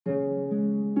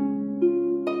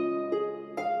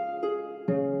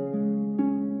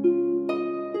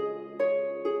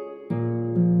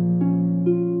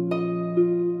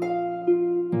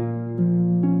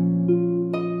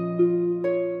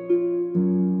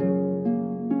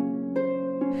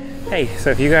Hey, so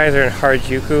if you guys are in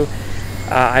Harajuku,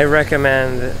 I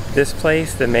recommend this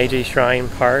place, the Meiji Shrine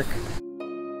Park.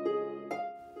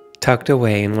 Tucked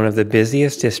away in one of the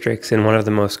busiest districts in one of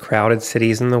the most crowded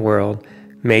cities in the world,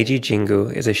 Meiji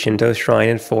Jingu is a Shinto shrine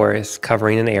and forest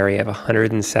covering an area of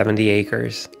 170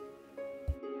 acres.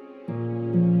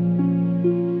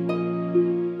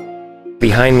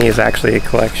 Behind me is actually a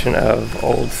collection of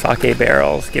old sake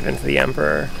barrels given to the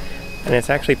emperor, and it's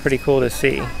actually pretty cool to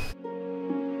see.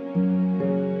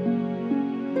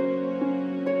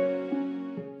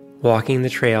 Walking the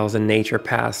trails and nature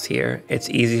paths here, it's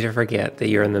easy to forget that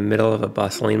you're in the middle of a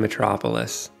bustling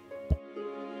metropolis.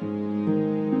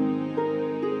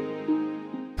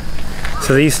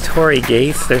 So these torri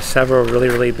gates, there's several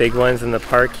really big ones in the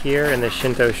park here in the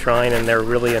Shinto Shrine, and they're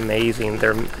really amazing.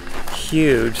 They're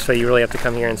huge, so you really have to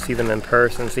come here and see them in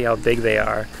person, see how big they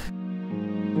are.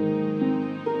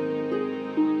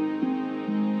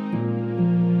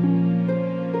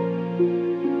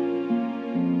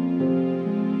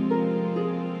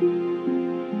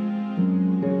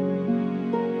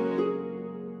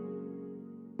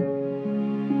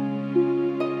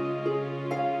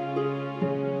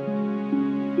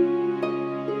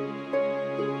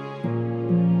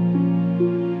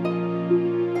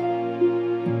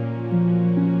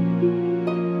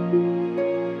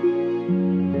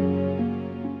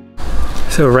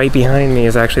 So right behind me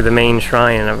is actually the main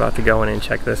shrine, and I'm about to go in and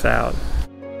check this out.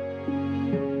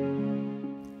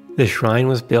 The shrine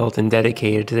was built and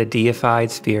dedicated to the deified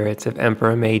spirits of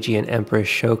Emperor Meiji and Empress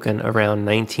Shokan around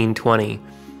 1920.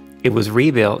 It was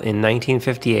rebuilt in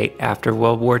 1958 after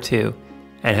World War II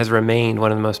and has remained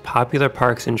one of the most popular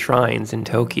parks and shrines in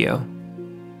Tokyo.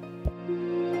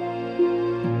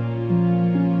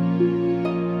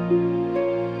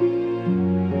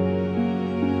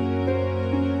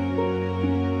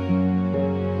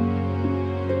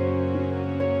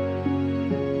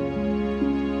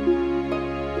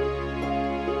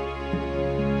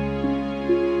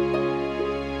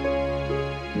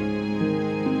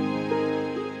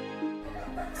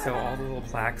 So all the little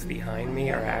plaques behind me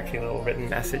are actually little written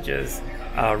messages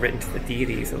written to the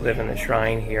deities that live in the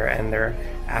shrine here, and they're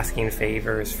asking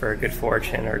favors for good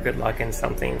fortune or good luck in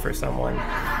something for someone.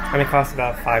 And it costs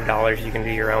about $5. You can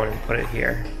do your own and put it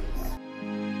here.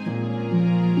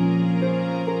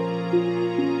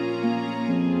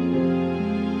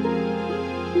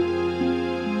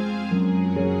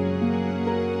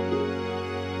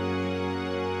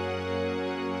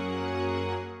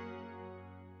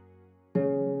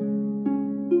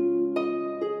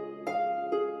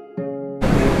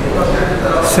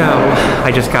 So,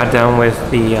 I just got done with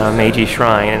the Meiji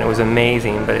Shrine, and it was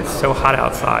amazing, but it's so hot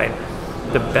outside.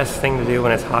 The best thing to do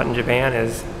when it's hot in Japan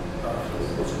is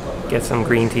get some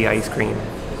green tea ice cream.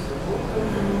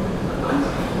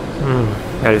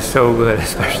 That is so good,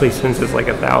 especially since it's like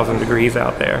 1,000 degrees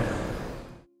out there.